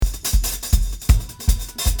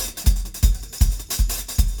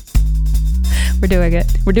We're doing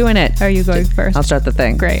it. We're doing it. Are you going first? I'll start the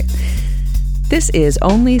thing. Great. This is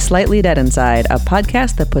Only Slightly Dead Inside, a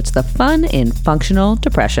podcast that puts the fun in functional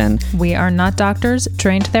depression. We are not doctors,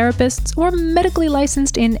 trained therapists, or medically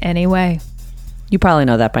licensed in any way. You probably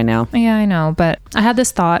know that by now. Yeah, I know, but I had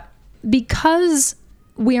this thought. Because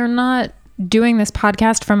we are not doing this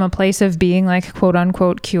podcast from a place of being like quote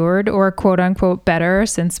unquote cured or quote unquote better,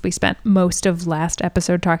 since we spent most of last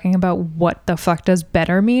episode talking about what the fuck does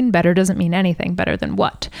better mean. Better doesn't mean anything. Better than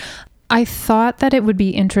what? I thought that it would be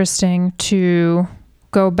interesting to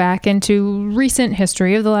go back into recent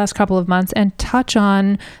history of the last couple of months and touch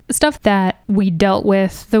on the stuff that we dealt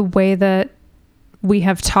with, the way that we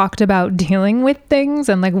have talked about dealing with things,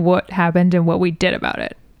 and like what happened and what we did about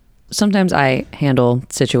it. Sometimes I handle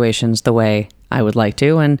situations the way I would like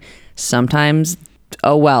to, and sometimes,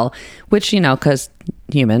 oh well, which, because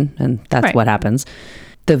human, and that's right. What happens.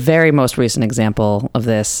 The very most recent example of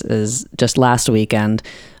this is just last weekend.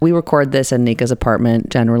 We record this in Nika's apartment,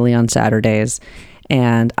 generally on Saturdays,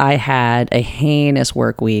 and I had a heinous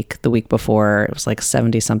work week the week before. It was like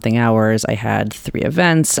 70-something hours. I had 3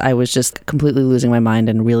 events. I was just completely losing my mind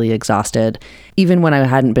and really exhausted. Even when I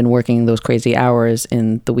hadn't been working those crazy hours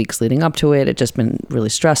in the weeks leading up to it, it just been really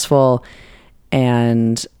stressful.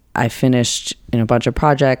 And I finished a bunch of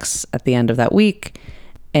projects at the end of that week,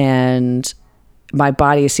 and my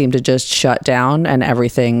body seemed to just shut down and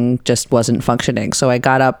everything just wasn't functioning. So I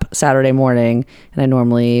got up Saturday morning, and I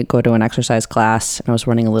normally go to an exercise class, and I was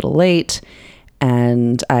running a little late,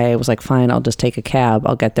 and I was like, fine, I'll just take a cab.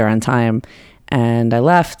 I'll get there on time. And I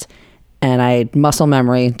left, and I muscle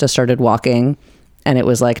memory just started walking, and it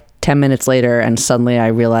was like 10 minutes later, and suddenly I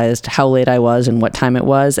realized how late I was and what time it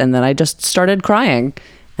was. And then I just started crying.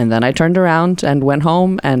 And then I turned around and went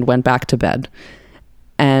home and went back to bed.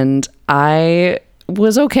 And I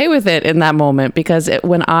was okay with it in that moment, because if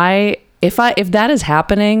that is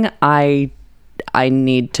happening, I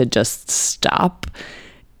need to just stop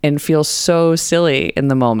and feel so silly in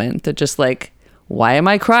the moment that just like, why am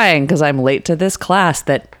I crying? Because I'm late to this class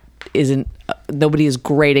that nobody is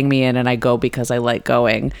grading me in, and I go because I like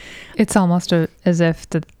going. It's almost as if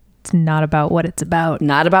it's not about what it's about.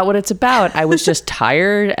 Not about what it's about. I was just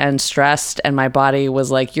tired and stressed, and my body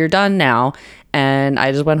was like, you're done now. And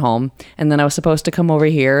I just went home, and then I was supposed to come over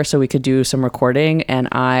here so we could do some recording. And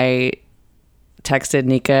I texted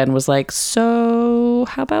Nika and was like, so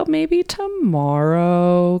how about maybe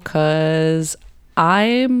tomorrow? 'Cause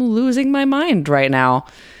I'm losing my mind right now.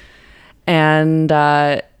 And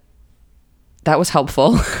that was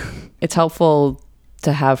helpful. It's helpful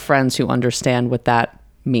to have friends who understand what that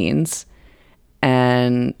means.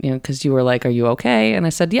 And, 'cause you were like, are you okay? And I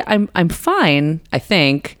said, yeah, I'm fine, I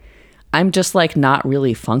think. I'm just like not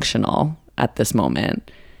really functional at this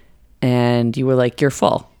moment. And you were like, you're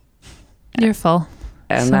full. You're full.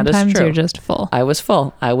 And sometimes that is true. You're just full. I was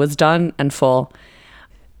full. I was done and full.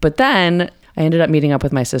 But then I ended up meeting up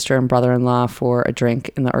with my sister and brother-in-law for a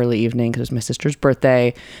drink in the early evening, because it was my sister's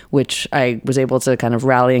birthday, which I was able to kind of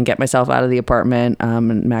rally and get myself out of the apartment.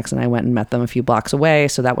 And Max and I went and met them a few blocks away,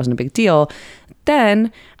 so that wasn't a big deal.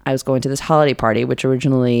 Then I was going to this holiday party, which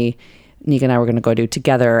originally Nika and I were going to go do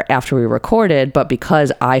together after we recorded, but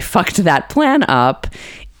because I fucked that plan up,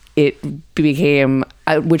 it became,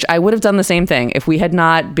 which I would have done the same thing if we had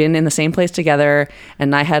not been in the same place together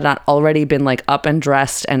and I had not already been like up and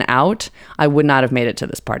dressed and out. I would not have made it to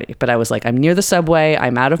this party. But I was like, I'm near the subway,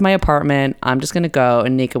 I'm out of my apartment, I'm just going to go.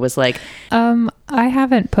 And Nika was like, I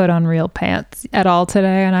haven't put on real pants at all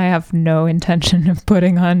today, and I have no intention of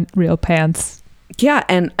putting on real pants. Yeah,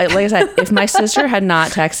 and like I said, if my sister had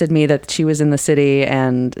not texted me that she was in the city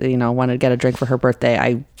and, wanted to get a drink for her birthday,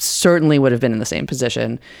 I certainly would have been in the same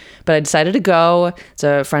position. But I decided to go. It's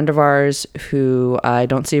a friend of ours who I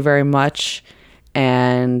don't see very much,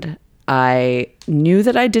 and I knew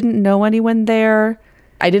that I didn't know anyone there.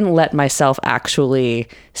 I didn't let myself actually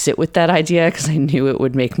sit with that idea because I knew it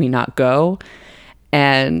would make me not go.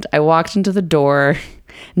 And I walked into the door.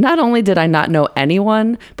 Not only did I not know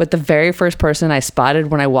anyone, but the very first person I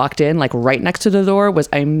spotted when I walked in, like right next to the door, was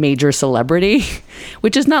a major celebrity,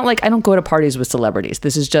 which is not like, I don't go to parties with celebrities.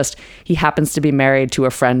 This is just, he happens to be married to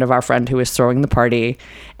a friend of our friend who is throwing the party.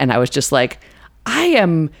 And I was just like, I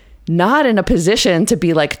am not in a position to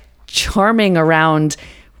be like charming around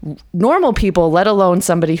normal people, let alone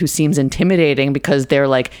somebody who seems intimidating because they're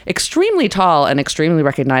like extremely tall and extremely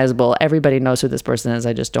recognizable. Everybody knows who this person is.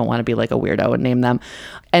 I just don't want to be like a weirdo and name them.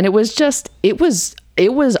 And it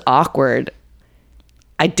was awkward.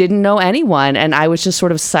 I didn't know anyone, and I was just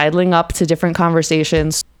sort of sidling up to different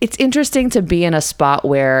conversations. It's interesting to be in a spot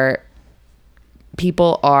where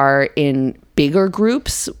people are in bigger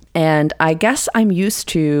groups. And I guess I'm used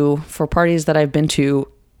to, for parties that I've been to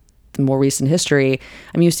in more recent history,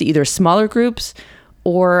 I'm used to either smaller groups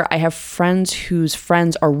or I have friends whose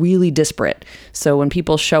friends are really disparate. So when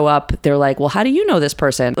people show up, they're like, well, how do you know this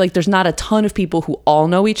person? Like, there's not a ton of people who all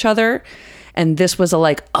know each other. And this was a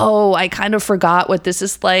like, oh, I kind of forgot what this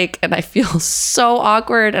is like. And I feel so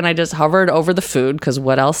awkward. And I just hovered over the food because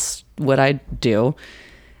what else would I do?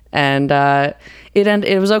 And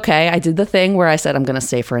it was okay. I did the thing where I said, I'm going to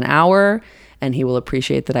stay for an hour and he will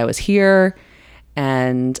appreciate that I was here.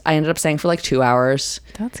 And I ended up staying for like 2 hours.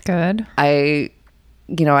 That's good. I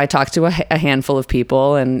talked to a handful of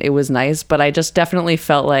people and it was nice, but I just definitely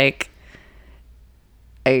felt like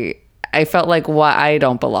I felt like I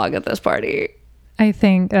don't belong at this party. I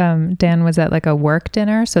think Dan was at like a work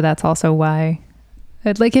dinner, so that's also why.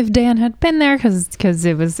 Like if Dan had been there, because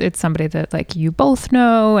it's somebody that like you both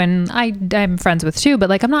know and I'm friends with too, but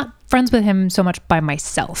like I'm not friends with him so much by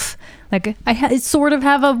myself. Like I sort of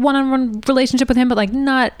have a one-on-one relationship with him, but like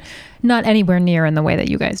not anywhere near in the way that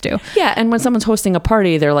you guys do. Yeah, and when someone's hosting a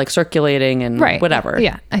party, they're like circulating and whatever.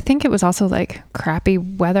 Yeah, I think it was also like crappy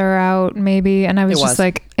weather out maybe, and I was just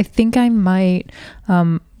like, I think I might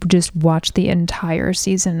just watch the entire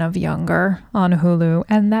season of Younger on Hulu,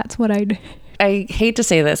 and that's what I did. I hate to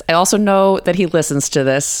say this. I also know that he listens to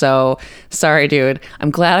this, so sorry, dude.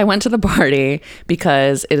 I'm glad I went to the party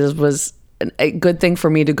because was a good thing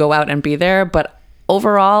for me to go out and be there. But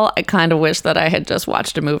overall, I kind of wish that I had just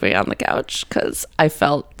watched a movie on the couch because I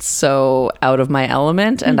felt so out of my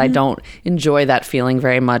element, and I don't enjoy that feeling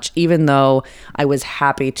very much, even though I was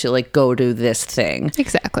happy to like go do this thing.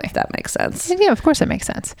 Exactly. If that makes sense. Yeah, of course it makes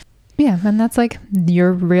sense. Yeah, and that's like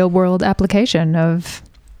your real world application of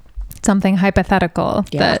something hypothetical.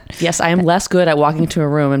 Yeah. Yes, I am less good at walking into a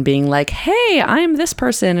room and being like, hey, I'm this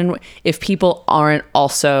person. And if people aren't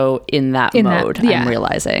also in that mode, I'm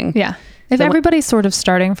realizing. Yeah. If everybody's sort of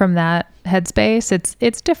starting from that headspace,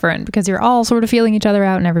 it's different because you're all sort of feeling each other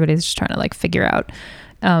out and everybody's just trying to like figure out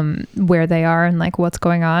where they are and like what's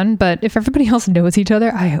going on. But if everybody else knows each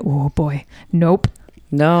other, oh boy, nope.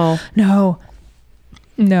 No.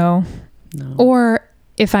 Or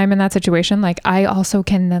if I'm in that situation, like I also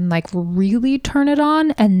can then like really turn it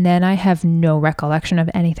on and then I have no recollection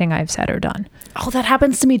of anything I've said or done. Oh, that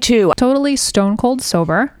happens to me too. Totally stone cold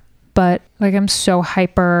sober, but like I'm so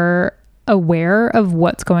hyper aware of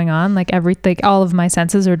what's going on. Like all of my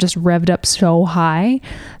senses are just revved up so high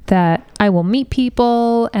that I will meet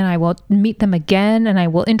people and I will meet them again and I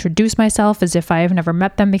will introduce myself as if I have never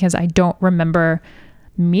met them because I don't remember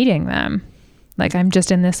meeting them. Like I'm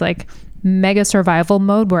just in this like mega survival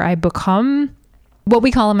mode where I become what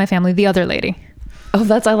we call in my family the other lady. Oh,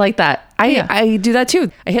 I like that. I do that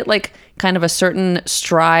too. I hit like kind of a certain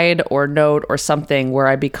stride or note or something where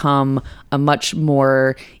I become a much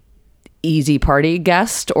more easy party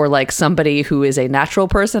guest, or like somebody who is a natural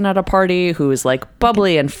person at a party who is like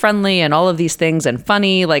bubbly and friendly and all of these things and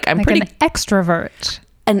funny. Like I'm pretty an extrovert.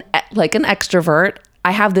 And like an extrovert.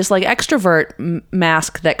 I have this like extrovert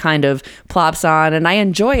mask that kind of plops on and I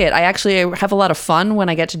enjoy it. I have a lot of fun when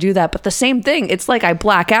I get to do that. But the same thing, it's like I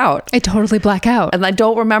black out. I totally black out. And I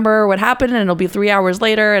don't remember what happened and it'll be 3 hours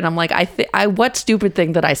later. And I'm like, what stupid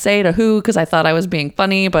thing did I say to who? Because I thought I was being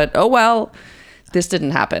funny, but oh well. This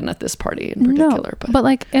didn't happen at this party in particular. No, but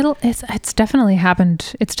like it's definitely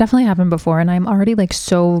happened. It's definitely happened before. And I'm already like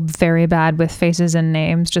so very bad with faces and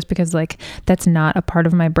names just because like that's not a part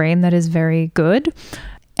of my brain that is very good.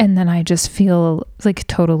 And then I just feel like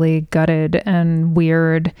totally gutted and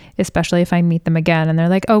weird, especially if I meet them again and they're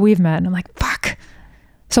like, oh, we've met. And I'm like, fuck.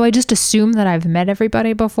 So I just assume that I've met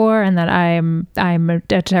everybody before and that I'm a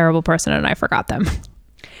terrible person and I forgot them.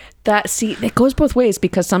 It goes both ways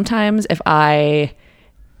because sometimes if I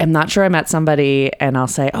am not sure I met somebody and I'll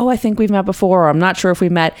say, oh, I think we've met before, or I'm not sure if we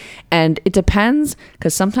met. And it depends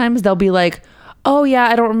because sometimes they'll be like, oh yeah,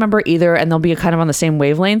 I don't remember either. And they'll be kind of on the same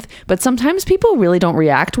wavelength. But sometimes people really don't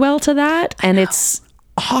react well to that. And it's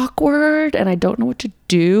awkward and I don't know what to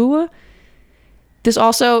do. This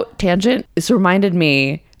also, tangent, this reminded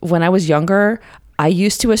me when I was younger, I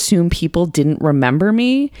used to assume people didn't remember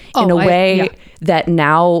me in a way that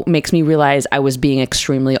now makes me realize I was being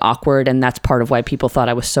extremely awkward. And that's part of why people thought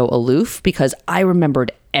I was so aloof, because I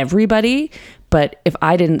remembered everybody. But if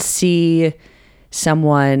I didn't see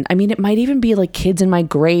someone, I mean, it might even be like kids in my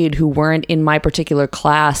grade who weren't in my particular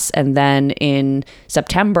class. And then in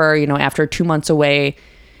September, after 2 months away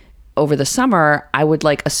over the summer, I would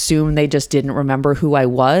like assume they just didn't remember who I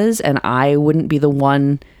was and I wouldn't be the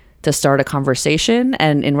one to start a conversation.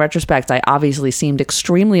 And in retrospect, I obviously seemed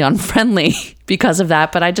extremely unfriendly because of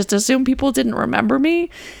that, but I just assumed people didn't remember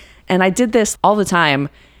me. And I did this all the time.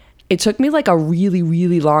 It took me like a really,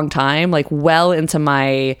 really long time, like well into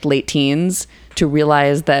my late teens, to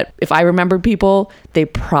realize that if I remembered people, they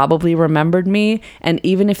probably remembered me. And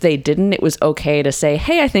even if they didn't, it was okay to say,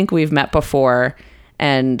 hey, I think we've met before.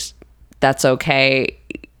 And that's okay.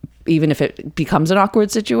 Even if it becomes an awkward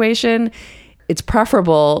situation, it's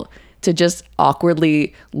preferable to just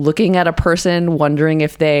awkwardly looking at a person, wondering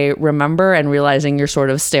if they remember, and realizing you're sort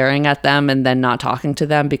of staring at them and then not talking to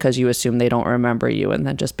them because you assume they don't remember you, and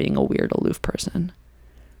then just being a weird, aloof person.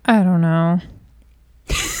 I don't know.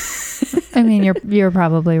 I mean, you're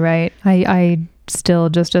probably right. I still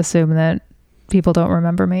just assume that people don't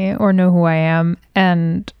remember me or know who I am,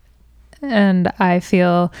 and I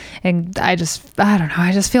feel, and I don't know,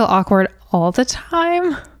 I just feel awkward all the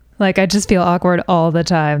time. Like, I just feel awkward all the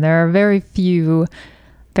time. There are very few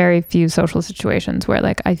social situations where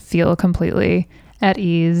like I feel completely at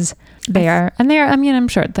ease. I mean, I'm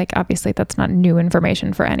sure like obviously that's not new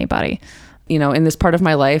information for anybody. You know, in this part of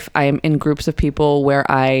my life, I am in groups of people where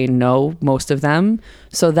I know most of them.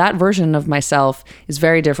 So that version of myself is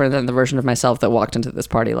very different than the version of myself that walked into this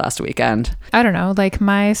party last weekend. I don't know, like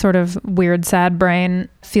my sort of weird, sad brain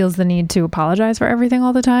feels the need to apologize for everything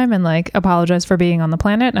all the time, and like apologize for being on the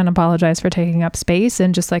planet, and apologize for taking up space,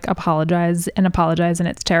 and just like apologize, and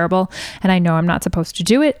it's terrible. And I know I'm not supposed to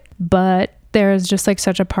do it, but there's just like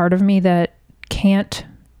such a part of me that can't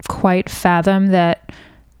quite fathom that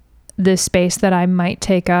the space that I might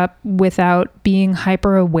take up without being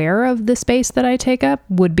hyper aware of the space that I take up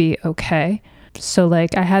would be okay. So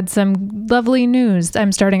like I had some lovely news.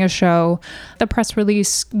 I'm starting a show. The press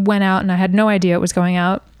release went out and I had no idea it was going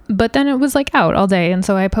out, but then it was like out all day. And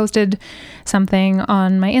so I posted something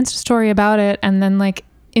on my Insta story about it, and then like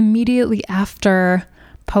immediately after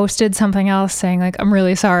posted something else saying like, I'm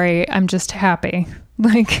really sorry, I'm just happy.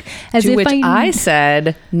 Like, as to if which I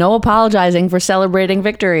said, no apologizing for celebrating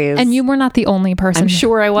victories. And you were not the only person. I'm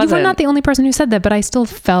sure I wasn't. You were not the only person who said that, but I still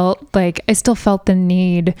felt the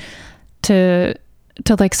need to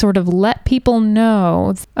like sort of let people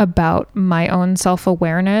know about my own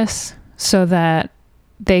self-awareness so that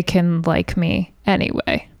they can like me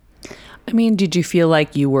anyway. I mean, did you feel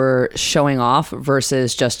like you were showing off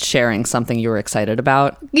versus just sharing something you were excited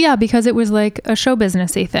about? Yeah, because it was like a show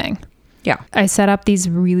businessy thing. Yeah. I set up these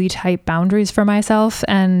really tight boundaries for myself,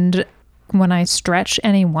 and when I stretch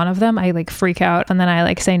any one of them, I like freak out, and then I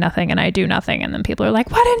like say nothing and I do nothing, and then people are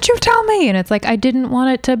like, why didn't you tell me? And it's like, I didn't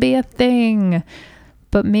want it to be a thing,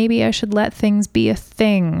 but maybe I should let things be a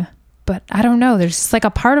thing. But I don't know. There's just like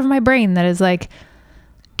a part of my brain that is like,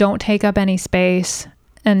 don't take up any space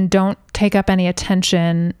and don't take up any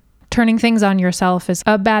attention. Turning things on yourself is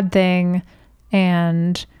a bad thing.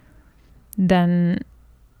 And then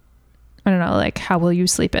I don't know, like, how will you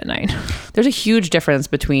sleep at night? There's a huge difference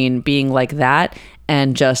between being like that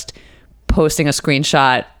and just posting a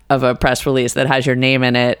screenshot of a press release that has your name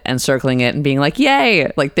in it and circling it and being like,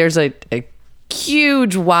 yay. Like, there's a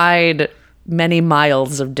huge, wide, many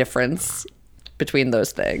miles of difference between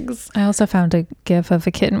those things. I also found a gif of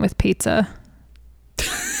a kitten with pizza.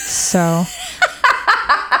 So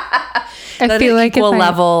I feel like equal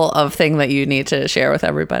level of thing that you need to share with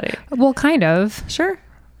everybody. Well, kind of. Sure.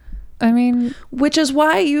 I mean, which is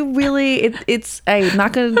why you really, it's don't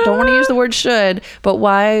want to use the word should, but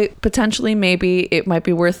why potentially maybe it might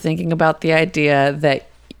be worth thinking about the idea that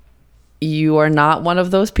you are not one of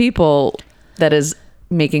those people that is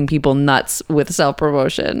making people nuts with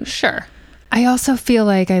self-promotion. Sure. I also feel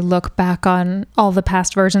like I look back on all the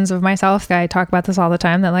past versions of myself. I talk about this all the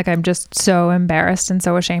time, that like I'm just so embarrassed and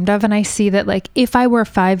so ashamed of. And I see that like if I were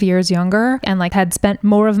 5 years younger and like had spent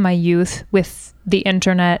more of my youth with the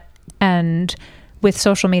internet and with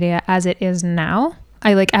social media as it is now,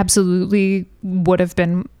 I like absolutely would have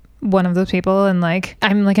been one of those people. And like,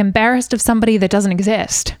 I'm like embarrassed of somebody that doesn't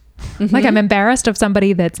exist. Mm-hmm. Like I'm embarrassed of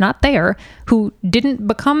somebody that's not there, who didn't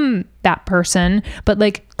become that person, but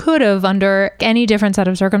like could have under any different set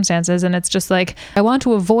of circumstances. And it's just like, I want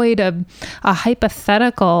to avoid a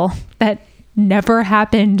hypothetical that never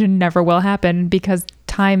happened and never will happen because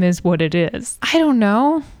time is what it is. I don't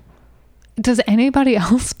know. Does anybody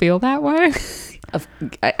else feel that way?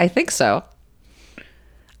 I think so.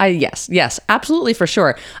 Yes, absolutely, for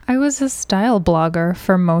sure. I was a style blogger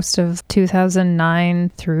for most of 2009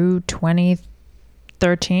 through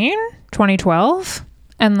 2013, 2012.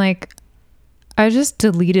 And like, I just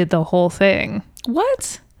deleted the whole thing.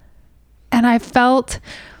 What? And I felt,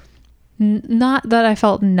 not that I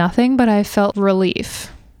felt nothing, but I felt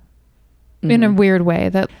relief. In a weird way,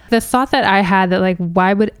 that the thought that I had that like,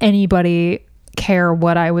 why would anybody care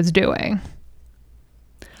what I was doing?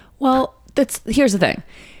 Well, here's the thing.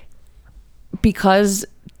 because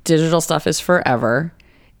digital stuff is forever,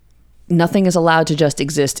 nothing is allowed to just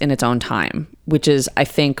exist in its own time, which is, I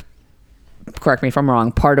think, correct me if I'm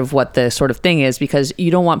wrong, part of what the sort of thing is, because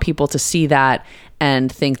you don't want people to see that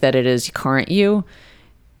and think that it is current you.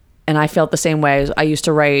 And I felt the same way. I used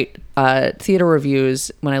to write theater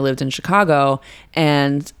reviews when I lived in Chicago,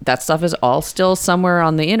 and that stuff is all still somewhere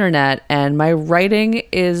on the internet, and my writing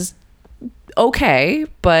is okay,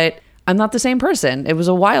 but I'm not the same person. It was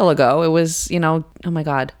a while ago. It was, oh my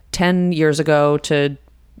God, 10 years ago to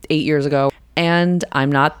 8 years ago. And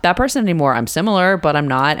I'm not that person anymore. I'm similar, but I'm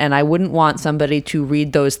not. And I wouldn't want somebody to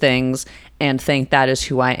read those things and think that is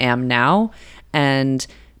who I am now. And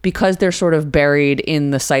because they're sort of buried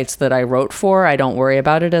in the sites that I wrote for, I don't worry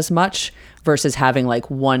about it as much versus having like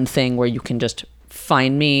one thing where you can just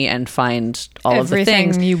find me and find all of the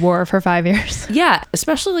things you wore for 5 years. Yeah,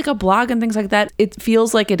 especially like a blog and things like that. It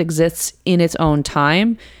feels like it exists in its own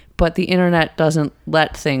time. But the internet doesn't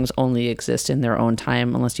let things only exist in their own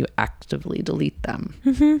time unless you actively delete them.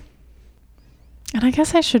 Mm-hmm. And I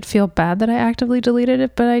guess I should feel bad that I actively deleted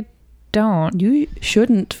it, but I don't. You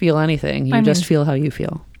shouldn't feel anything. You just feel how you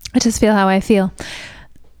feel. I just feel how I feel.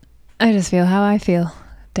 I just feel how I feel.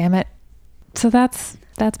 Damn it. So that's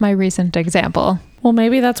my recent example. Well,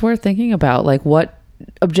 maybe that's worth thinking about. Like,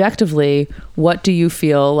 objectively, what do you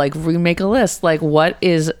feel like? Remake a list. Like, what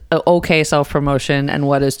is okay self-promotion and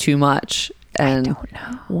what is too much? And I don't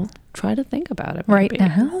know. Well, try to think about it. Right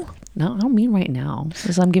now? No, I don't mean right now,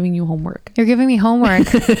 because I'm giving you homework. You're giving me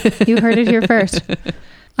homework. You heard it here first.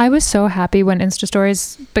 I was so happy when Insta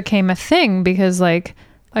Stories became a thing, because like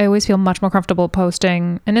I always feel much more comfortable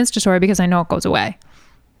posting an Insta story because I know it goes away.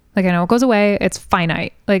 Like, I know it goes away. It's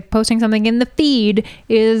finite. Like, posting something in the feed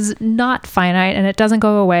is not finite, and it doesn't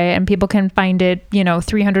go away, and people can find it,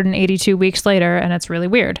 382 weeks later, and it's really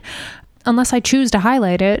weird. Unless I choose to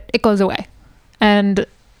highlight it, it goes away. And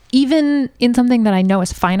even in something that I know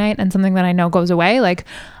is finite and something that I know goes away, like,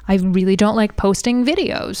 I really don't like posting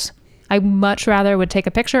videos. I much rather would take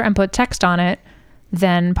a picture and put text on it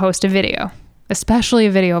than post a video, especially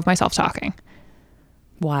a video of myself talking.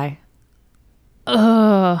 Why?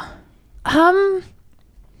 I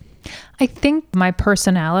think my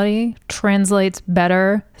personality translates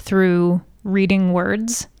better through reading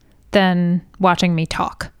words than watching me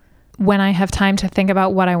talk. When I have time to think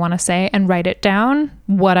about what I want to say and write it down,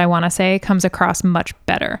 what I want to say comes across much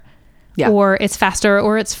better. Yeah. Or it's faster,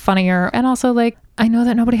 or it's funnier. And also, like, I know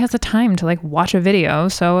that nobody has the time to like watch a video.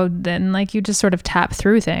 So then like you just sort of tap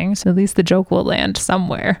through things. At least the joke will land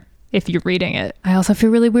somewhere if you're reading it. I also feel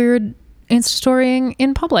really weird Insta-storying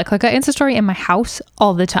in public. Like, I Insta-story in my house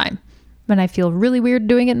all the time, and I feel really weird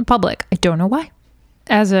doing it in public. I don't know why.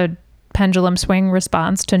 As a pendulum swing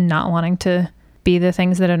response to not wanting to be the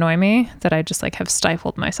things that annoy me, that I just like have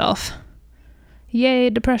stifled myself. Yay,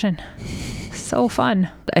 depression. So fun.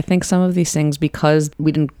 I think some of these things, because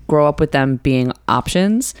we didn't grow up with them being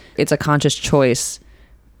options, it's a conscious choice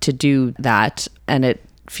to do that, and it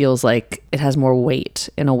feels like it has more weight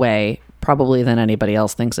in a way, probably, than anybody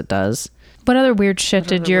else thinks it does. What other weird shit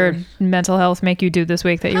did your mental health make you do this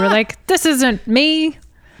week that you were like, this isn't me?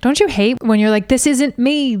 Don't you hate when you're like, this isn't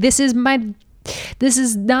me? This is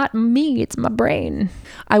not me. It's my brain.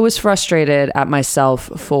 I was frustrated at myself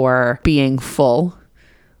for being full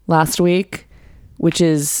last week, which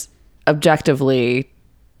is objectively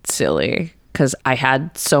silly because I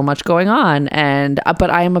had so much going on. But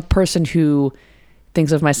I am a person who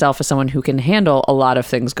thinks of myself as someone who can handle a lot of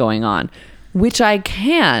things going on, which I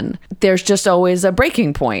can. There's just always a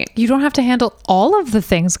breaking point. You don't have to handle all of the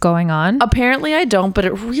things going on. Apparently I don't, but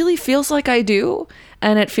it really feels like I do.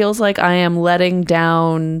 And it feels like I am letting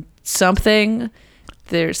down something.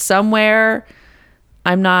 There's somewhere.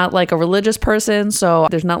 I'm not like a religious person, so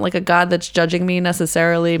there's not like a God that's judging me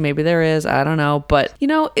necessarily. Maybe there is. I don't know. But,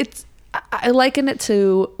 I liken it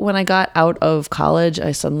to when I got out of college,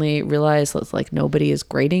 I suddenly realized that like nobody is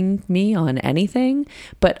grading me on anything,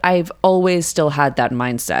 but I've always still had that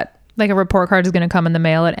mindset. Like a report card is going to come in the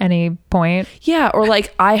mail at any point. Yeah. Or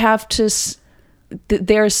like I have to,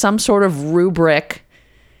 there's some sort of rubric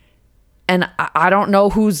and I don't know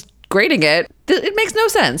who's grading it. It makes no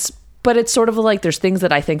sense, but it's sort of like there's things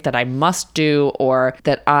that I think that I must do or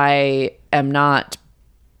that I am not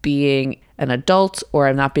being an adult, or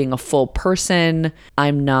I'm not being a full person.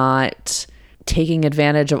 I'm not taking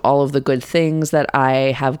advantage of all of the good things that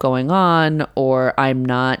I have going on, or I'm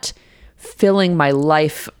not filling my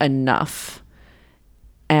life enough.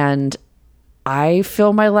 And I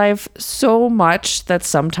fill my life so much that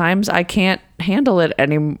sometimes I can't handle it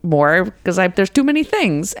anymore because there's too many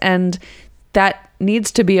things, and that needs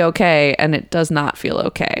to be okay, and it does not feel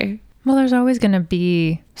okay. Well, there's always going to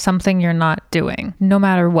be something you're not doing, no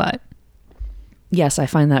matter what. Yes, I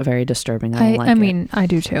find that very disturbing. I mean, I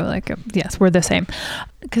do too. Like, yes, we're the same.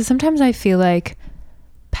 Because sometimes I feel like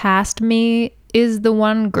past me is the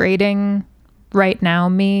one grading right now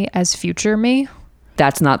me as future me.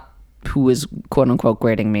 That's not who is quote unquote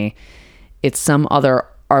grading me. It's some other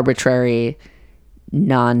arbitrary,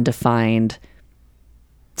 non-defined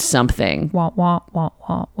something. Wah, wah, wah,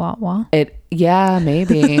 wah, wah, wah. Yeah,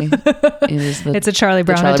 maybe. It's a Charlie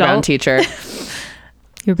Brown adult. Brown teacher.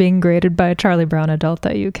 You're being graded by a Charlie Brown adult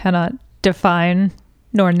that you cannot define,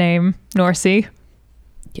 nor name, nor see.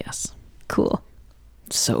 Yes. Cool.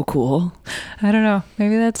 So cool. I don't know.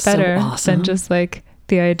 Maybe that's better than just like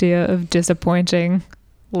the idea of disappointing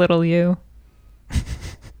little you.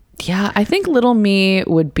 Yeah, I think little me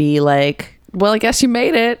would be like, well, I guess you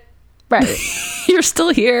made it. Right. You're still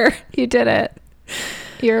here. You did it.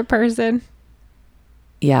 You're a person.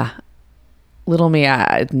 Yeah. Little me,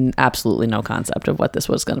 I had absolutely no concept of what this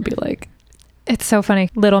was going to be like. It's so funny.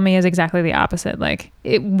 Little me is exactly the opposite. Like,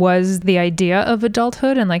 it was the idea of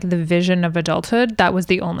adulthood and like the vision of adulthood. That was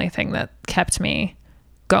the only thing that kept me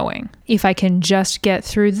going. If I can just get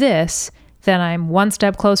through this, then I'm one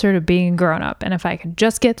step closer to being a grown up. And if I can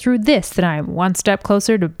just get through this, then I'm one step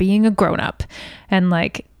closer to being a grown up. And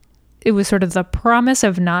like, it was sort of the promise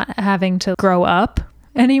of not having to grow up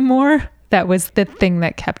anymore. That was the thing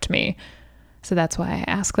that kept me. So that's why I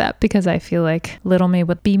ask that, because I feel like little me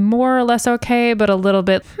would be more or less okay, but a little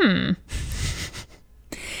bit,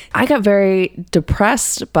 I got very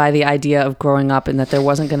depressed by the idea of growing up and that there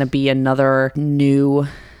wasn't going to be another new,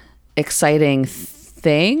 exciting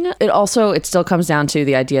thing. It still comes down to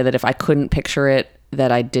the idea that if I couldn't picture it,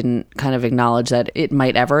 that I didn't kind of acknowledge that it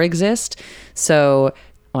might ever exist. So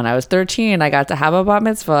when I was 13, I got to have a bat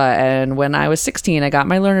mitzvah. And when I was 16, I got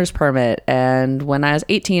my learner's permit. And when I was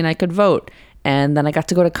 18, I could vote. And then I got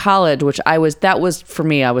to go to college, that was for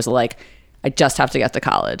me, I was like, I just have to get to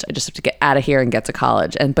college. I just have to get out of here and get to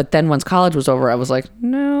college. But then once college was over, I was like,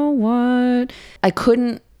 no, what? I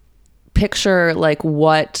couldn't picture like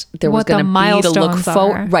what there was going to be to look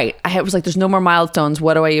forward. Right. I was like, there's no more milestones.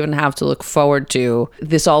 What do I even have to look forward to?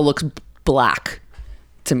 This all looks black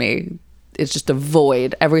to me. It's just a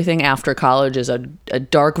void. Everything after college is a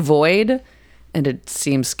dark void, and it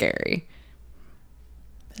seems scary.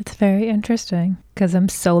 It's very interesting because I'm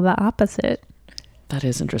so the opposite. That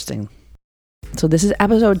is interesting. So this is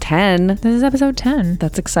episode 10. This is episode 10.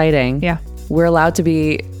 That's exciting. Yeah. We're allowed to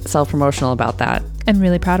be self-promotional about that. I'm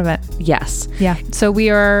really proud of it. Yes. Yeah. So we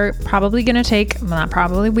are probably going to take, well, not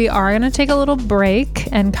probably, we are going to take a little break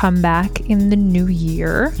and come back in the new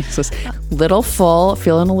year. It's little full,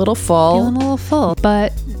 feeling a little full.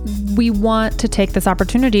 But we want to take this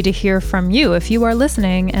opportunity to hear from you. If you are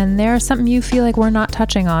listening and there's something you feel like we're not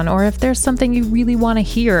touching on, or if there's something you really want to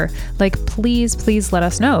hear, like please let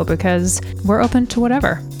us know, because we're open to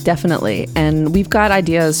whatever. Definitely. And we've got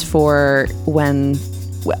ideas for when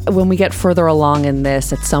we get further along in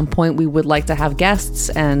this. At some point we would like to have guests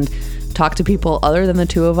and talk to people other than the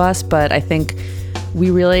two of us, but I think we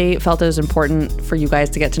really felt it was important for you guys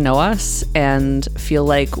to get to know us and feel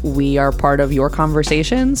like we are part of your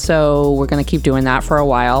conversation. So we're going to keep doing that for a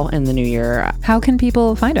while in the new year. How can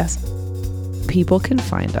people find us? People can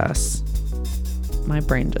find us. My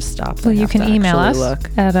brain just stopped. Well, you can email us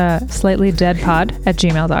at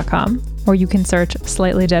slightlydeadpod@gmail.com, or you can search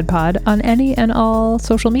Slightly Dead Pod on any and all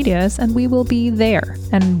social medias, and we will be there.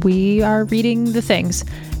 And we are reading the things,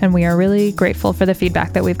 and we are really grateful for the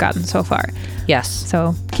feedback that we've gotten so far. Yes.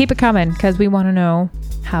 So keep it coming, because we want to know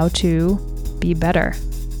how to be better.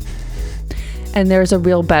 And there's a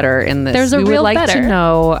real better in this. We would like to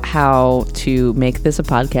know how to make this a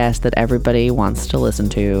podcast that everybody wants to listen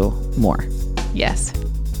to more. Yes.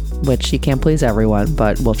 Which you can't please everyone,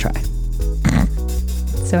 but we'll try.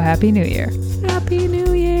 So Happy New Year. Happy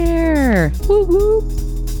New Year. Woo woo.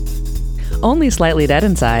 Only Slightly Dead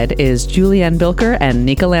Inside is Julianne Bilker and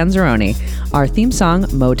Nika Lanzarone. Our theme song,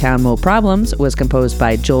 Motown Mo Problems, was composed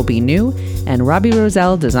by Joel B. New, and Robbie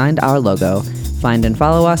Roselle designed our logo. Find and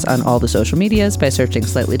follow us on all the social medias by searching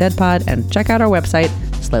Slightly Dead Pod, and check out our website,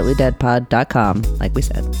 slightlydeadpod.com, like we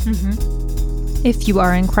said. Mm-hmm. If you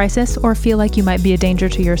are in crisis or feel like you might be a danger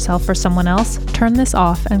to yourself or someone else, turn this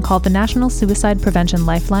off and call the National Suicide Prevention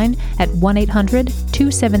Lifeline at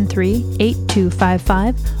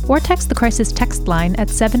 1-800-273-8255, or text the crisis text line at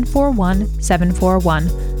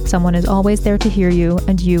 741-741. Someone is always there to hear you,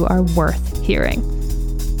 and you are worth hearing.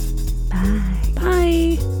 Bye.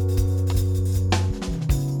 Bye.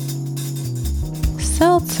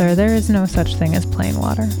 Seltzer, there is no such thing as plain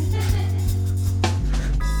water.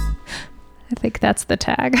 I think that's the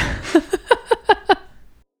tag.